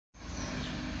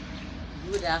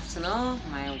Good afternoon,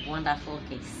 my wonderful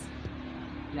kids.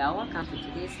 You are welcome to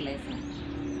today's lesson.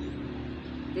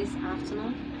 This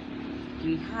afternoon,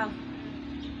 we have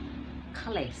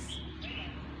colors.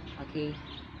 Okay,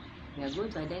 we are going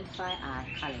to identify our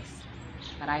colors.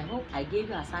 But I hope I gave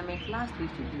you assignment last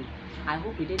week to do. I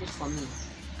hope you did it for me.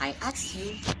 I asked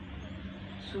you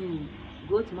to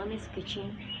go to mommy's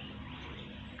kitchen,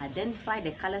 identify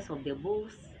the colors of the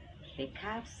bowls, the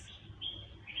cups.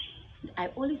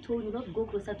 I only told you not to go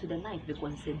closer to the knife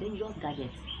because it's a dangerous gadget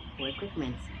or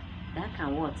equipment that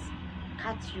can what?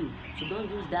 Cut you. So don't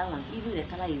use that one. Even the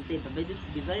color is there, but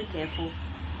be very careful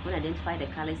when identify the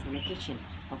colors in the kitchen.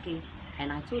 Okay?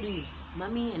 And I told you,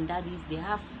 mommy and daddies, they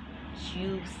have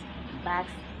tubes, bags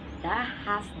that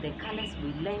has the colors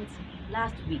we learned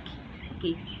last week.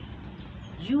 Okay?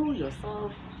 You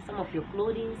yourself, some of your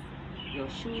clothing, your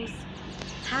shoes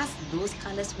has those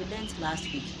colors we learned last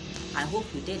week. I hope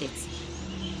you did it.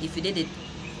 If you did it,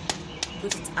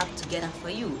 put it up together for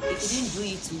you. If you didn't do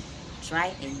it, too,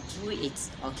 try and do it.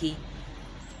 Okay,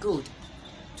 good.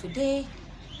 Today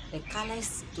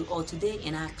today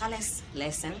in our colors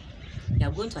lesson, we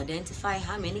are going to identify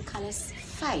how many colors.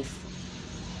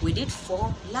 5. We did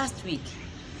 4 last week.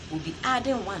 We'll be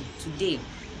adding 1 today.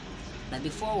 But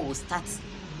before we start,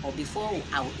 or before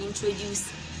I will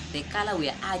introduce the color we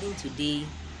are adding today,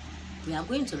 we are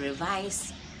going to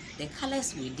revise the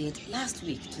colors we did last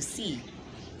week to see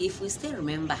if we still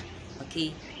remember.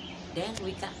 Okay, then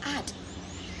we can add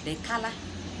the color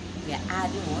we are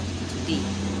adding what today.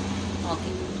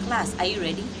 Okay, class, are you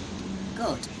ready?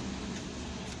 Good.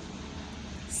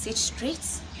 Sit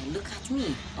straight and look at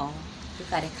me, or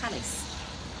look at the colors.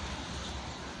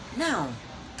 Now,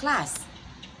 class,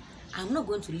 I'm not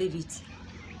going to leave it.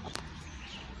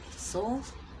 So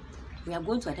we are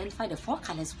going to identify the 4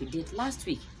 colors we did last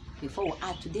week before we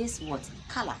add today's what?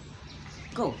 Color.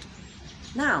 Good.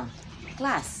 Now,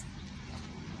 class,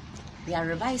 we are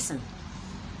revising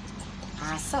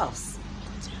ourselves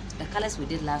the colors we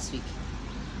did last week.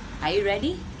 Are you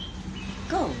ready?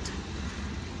 Good.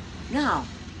 Now,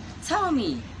 tell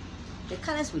me the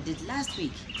colors we did last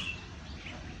week.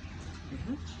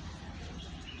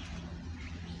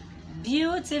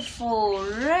 Beautiful.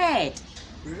 Red,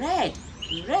 red,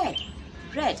 red,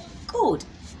 red. Good.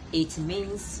 It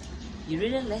means you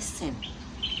really listen.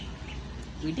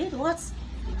 We did what?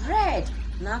 Red.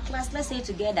 Now class, let's say it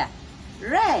together.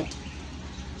 Red,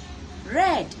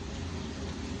 red,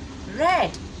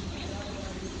 red,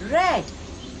 red.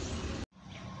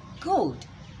 Good.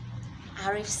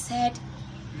 Arif said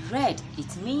red.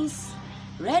 It means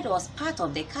red was part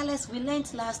of the colors we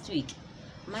learned last week.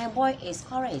 My boy is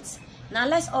correct. Now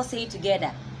let's all say it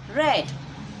together. Red,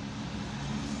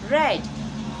 red,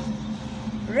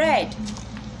 red,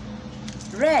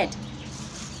 red,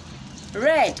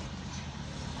 red,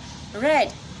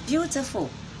 red. Beautiful.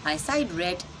 I said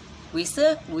red. We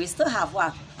still have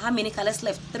what? How many colors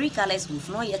left? 3 colors we've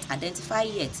not yet identified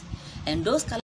yet. And those colors